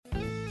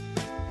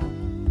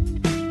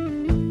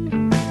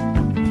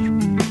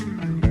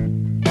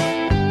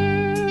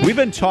We've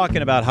been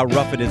talking about how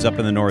rough it is up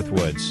in the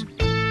Northwoods.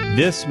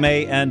 This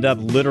may end up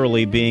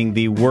literally being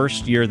the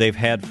worst year they've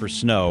had for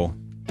snow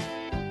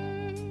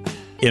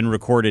in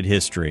recorded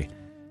history.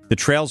 The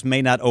trails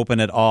may not open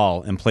at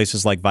all in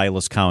places like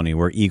Vilas County,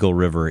 where Eagle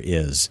River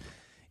is.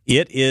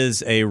 It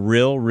is a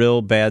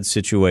real bad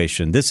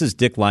situation. This is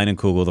Dick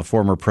Leinenkugel, the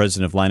former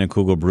president of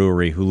Leinenkugel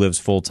Brewery, who lives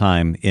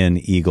full-time in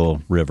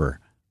Eagle River.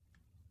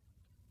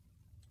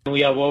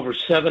 We have over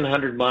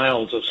 700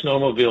 miles of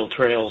snowmobile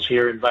trails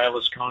here in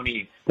Vilas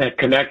County that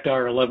connect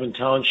our 11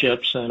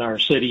 townships and our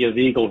city of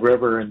Eagle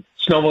River. And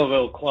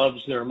snowmobile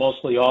clubs, they're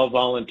mostly all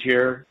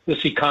volunteer.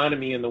 This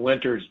economy in the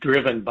winter is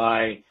driven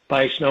by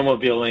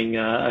snowmobiling.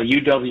 A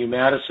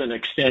UW-Madison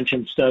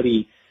extension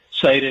study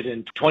cited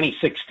in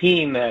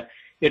 2016 that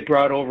it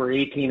brought over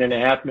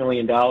 $18.5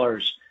 million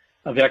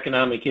of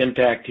economic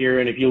impact here.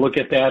 And if you look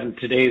at that in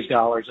today's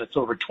dollars, that's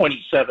over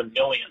 $27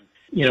 million.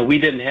 You know, we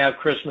didn't have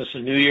Christmas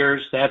and New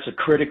Year's. That's a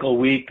critical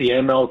week. The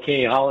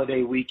MLK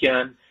holiday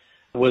weekend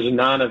was a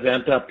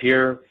non-event up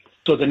here.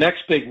 So the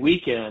next big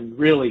weekend,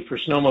 really, for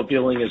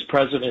snowmobiling is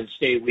President's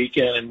Day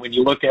weekend. And when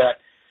you look at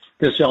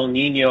this El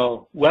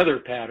Nino weather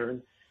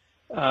pattern,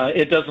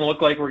 it doesn't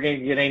look like we're going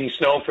to get any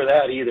snow for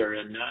that either.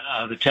 And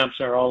the temps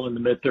are all in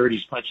the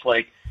mid-30s, much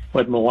like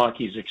what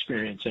Milwaukee's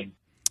experiencing.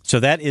 So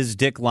that is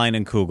Dick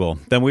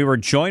Leinenkugel. Then we were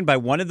joined by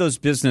one of those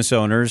business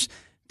owners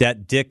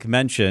that Dick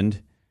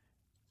mentioned.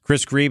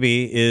 Chris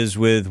Grebe is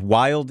with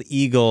Wild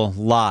Eagle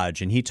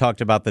Lodge, and he talked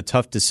about the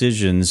tough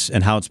decisions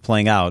and how it's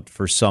playing out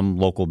for some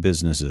local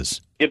businesses.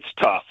 It's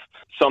tough.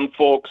 Some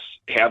folks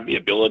have the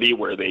ability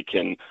where they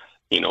can,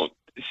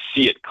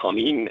 see it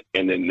coming,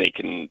 and then they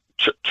can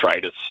try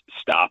to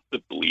stop the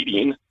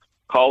bleeding,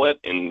 call it,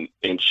 and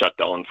shut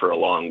down for a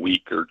long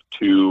week or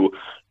two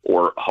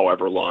or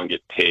however long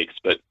it takes.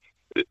 But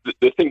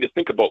the thing to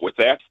think about with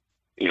that,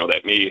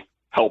 that may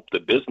help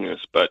the business,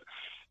 but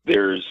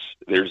there's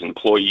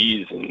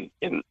employees and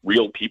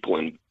real people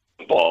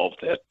involved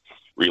that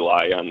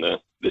rely on the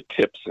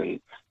tips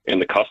and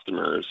the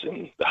customers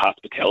and the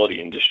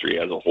hospitality industry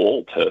as a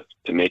whole to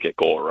make it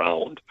go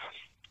around.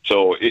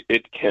 So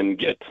it can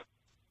get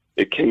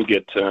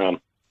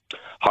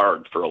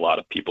hard for a lot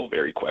of people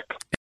very quick.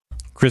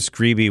 Chris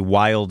Grebe,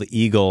 Wild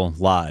Eagle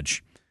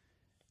Lodge.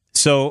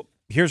 So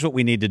here's what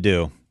we need to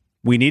do.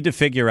 We need to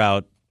figure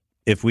out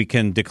if we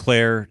can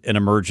declare an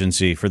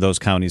emergency for those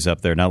counties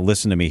up there. Now,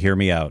 listen to me. Hear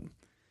me out.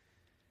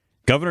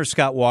 Governor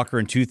Scott Walker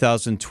in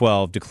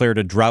 2012 declared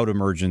a drought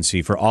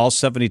emergency for all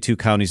 72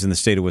 counties in the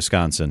state of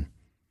Wisconsin.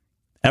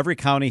 Every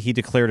county, he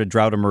declared a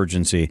drought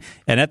emergency.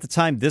 And at the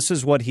time, this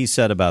is what he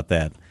said about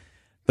that.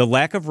 The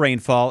lack of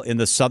rainfall in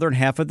the southern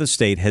half of the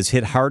state has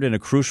hit hard in a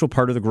crucial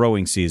part of the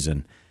growing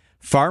season.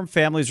 Farm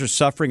families are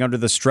suffering under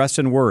the stress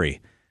and worry.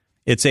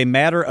 It's a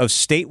matter of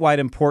statewide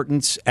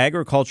importance.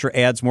 Agriculture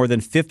adds more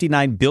than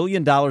 $59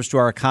 billion to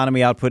our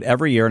economy output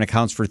every year and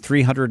accounts for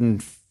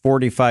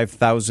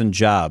 345,000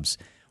 jobs.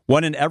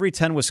 1 in every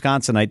 10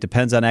 Wisconsinite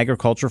depends on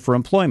agriculture for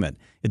employment.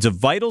 It's a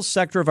vital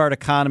sector of our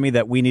economy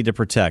that we need to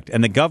protect.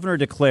 And the governor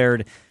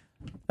declared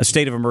a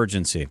state of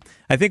emergency.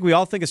 I think we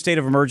all think of state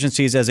of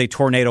emergencies as a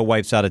tornado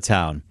wipes out a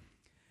town.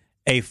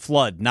 A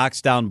flood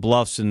knocks down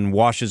bluffs and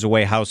washes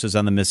away houses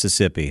on the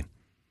Mississippi.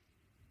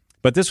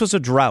 But this was a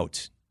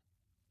drought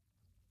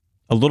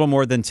a little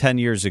more than 10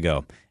 years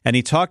ago. And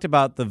he talked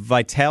about the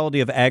vitality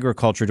of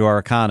agriculture to our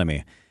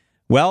economy.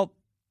 Well,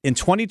 in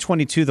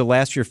 2022, the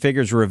last year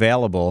figures were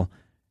available.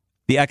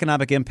 The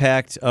economic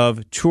impact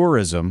of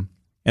tourism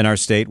in our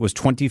state was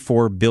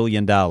 $24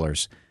 billion.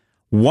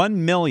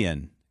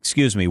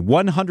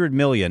 100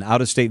 million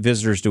out-of-state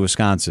visitors to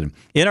Wisconsin.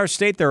 In our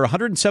state, there are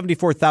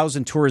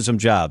 174,000 tourism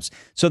jobs.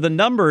 So the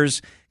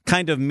numbers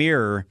kind of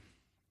mirror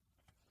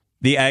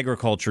the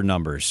agriculture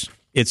numbers.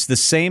 It's the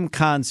same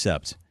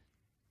concept.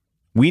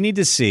 We need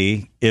to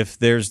see if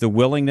there's the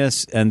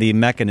willingness and the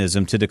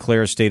mechanism to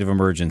declare a state of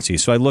emergency.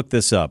 So I looked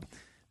this up.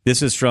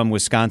 This is from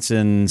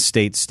Wisconsin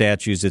State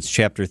Statutes. It's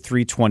Chapter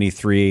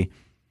 323,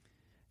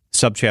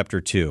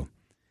 Subchapter 2.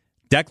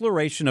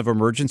 Declaration of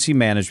emergency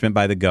management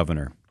by the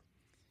governor.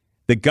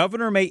 The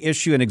governor may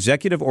issue an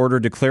executive order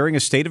declaring a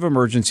state of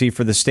emergency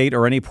for the state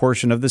or any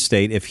portion of the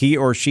state if he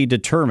or she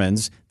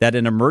determines that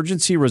an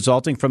emergency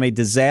resulting from a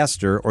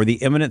disaster or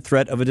the imminent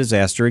threat of a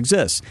disaster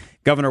exists.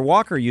 Governor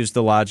Walker used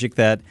the logic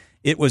that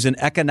it was an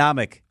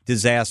economic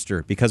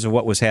disaster because of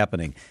what was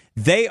happening.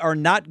 They are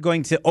not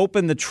going to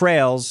open the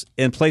trails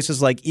in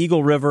places like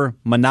Eagle River,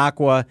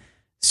 Minocqua,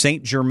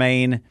 St.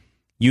 Germain,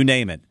 you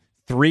name it,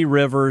 Three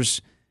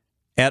Rivers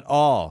at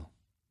all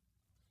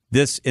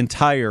this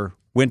entire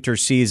winter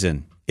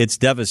season. It's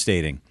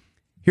devastating.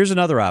 Here's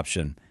another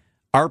option.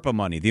 ARPA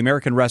money, the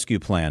American Rescue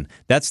Plan.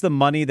 That's the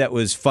money that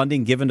was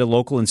funding given to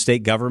local and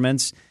state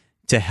governments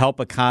to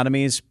help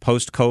economies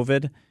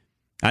post-COVID.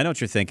 I know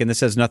what you're thinking. This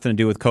has nothing to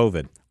do with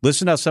COVID.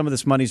 Listen to how some of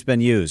this money's been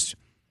used.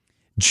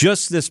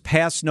 Just this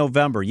past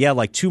November,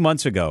 like 2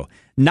 months ago,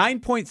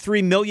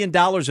 $9.3 million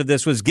of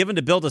this was given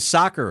to build a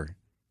soccer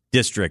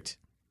district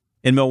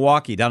in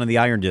Milwaukee, down in the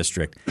Iron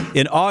District.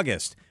 In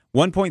August,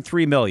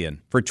 $1.3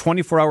 million for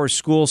 24-hour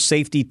school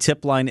safety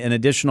tip line and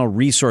additional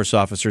resource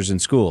officers in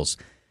schools.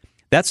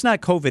 That's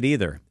not COVID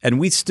either, and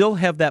we still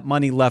have that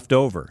money left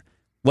over.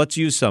 Let's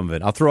use some of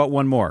it. I'll throw out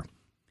one more.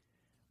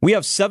 We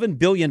have $7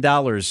 billion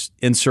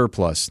in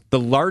surplus, the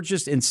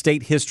largest in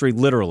state history,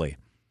 literally.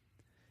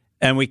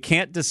 And we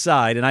can't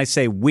decide, and I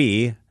say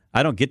we,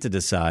 I don't get to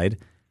decide.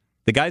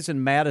 The guys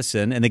in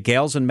Madison and the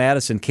gals in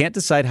Madison can't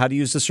decide how to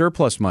use the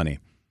surplus money.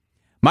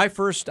 My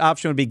first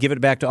option would be give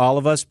it back to all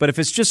of us, but if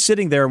it's just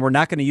sitting there and we're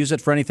not going to use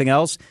it for anything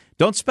else,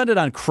 don't spend it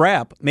on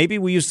crap. Maybe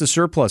we use the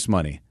surplus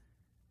money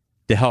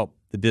to help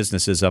the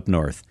businesses up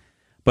north.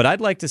 But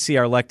I'd like to see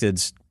our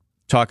electeds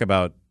talk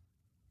about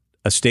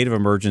a state of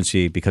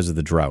emergency because of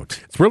the drought.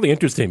 It's really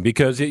interesting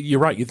because you're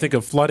right. You think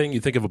of flooding, you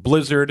think of a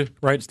blizzard,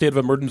 right? State of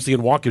emergency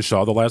in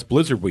Waukesha, the last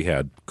blizzard we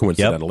had,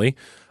 coincidentally.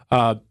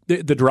 Yep.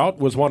 The drought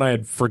was one I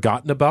had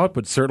forgotten about,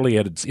 but certainly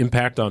had its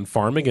impact on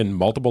farming and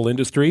multiple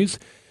industries.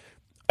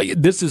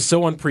 This is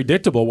so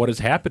unpredictable what is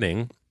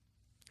happening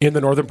in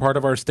the northern part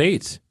of our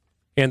state.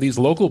 And these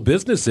local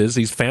businesses,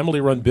 these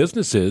family-run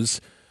businesses,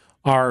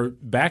 are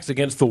backs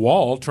against the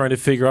wall trying to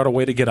figure out a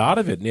way to get out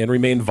of it and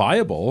remain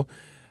viable.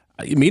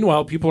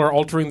 Meanwhile, people are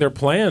altering their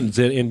plans,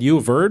 and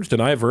you've urged,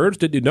 and I've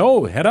urged,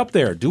 no, head up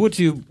there. Do what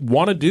you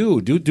want to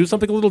do. Do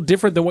something a little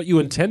different than what you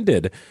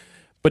intended.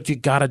 But you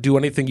got to do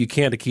anything you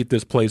can to keep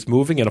this place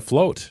moving and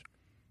afloat.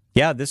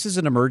 Yeah, this is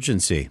an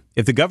emergency.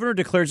 If the governor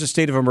declares a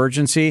state of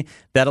emergency,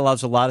 that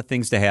allows a lot of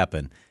things to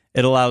happen.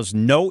 It allows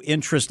no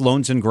interest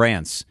loans and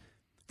grants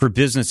for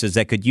businesses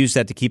that could use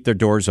that to keep their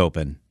doors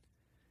open.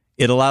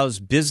 It allows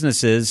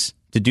businesses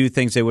to do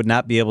things they would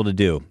not be able to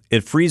do.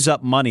 It frees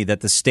up money that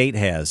the state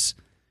has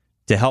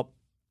to help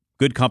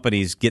good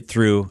companies get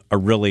through a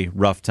really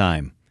rough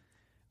time.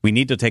 We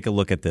need to take a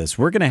look at this.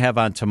 We're going to have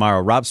on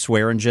tomorrow, Rob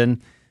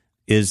Swearingen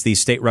is the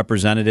state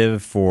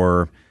representative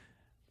for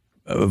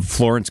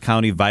Florence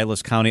County,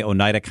 Vilas County,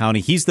 Oneida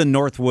County. He's the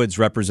Northwoods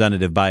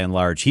representative by and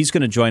large. He's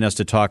going to join us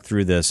to talk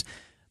through this.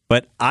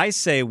 But I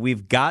say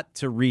we've got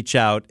to reach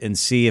out and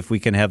see if we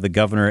can have the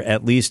governor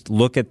at least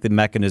look at the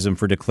mechanism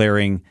for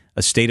declaring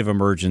a state of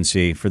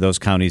emergency for those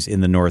counties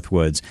in the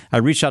Northwoods. I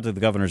reached out to the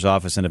governor's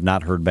office and have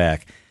not heard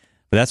back.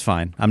 But that's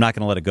fine. I'm not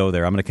going to let it go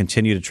there. I'm going to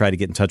continue to try to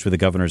get in touch with the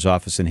governor's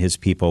office and his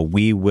people.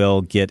 We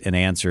will get an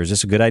answer. Is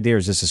this a good idea or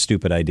is this a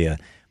stupid idea?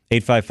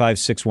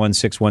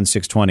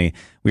 855-616-1620.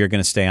 We are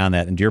going to stay on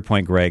that. And to your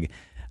point, Greg,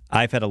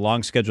 I've had a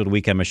long scheduled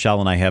weekend.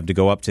 Michelle and I have to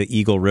go up to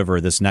Eagle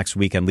River this next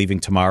weekend, leaving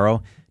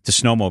tomorrow to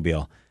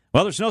snowmobile.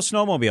 Well, there's no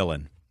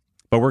snowmobiling,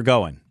 but we're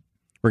going.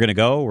 We're going to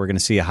go. We're going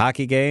to see a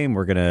hockey game.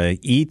 We're going to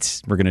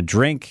eat. We're going to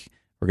drink.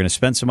 We're going to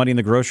spend some money in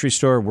the grocery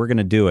store. We're going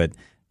to do it.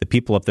 The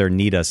people up there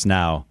need us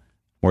now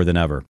more than ever.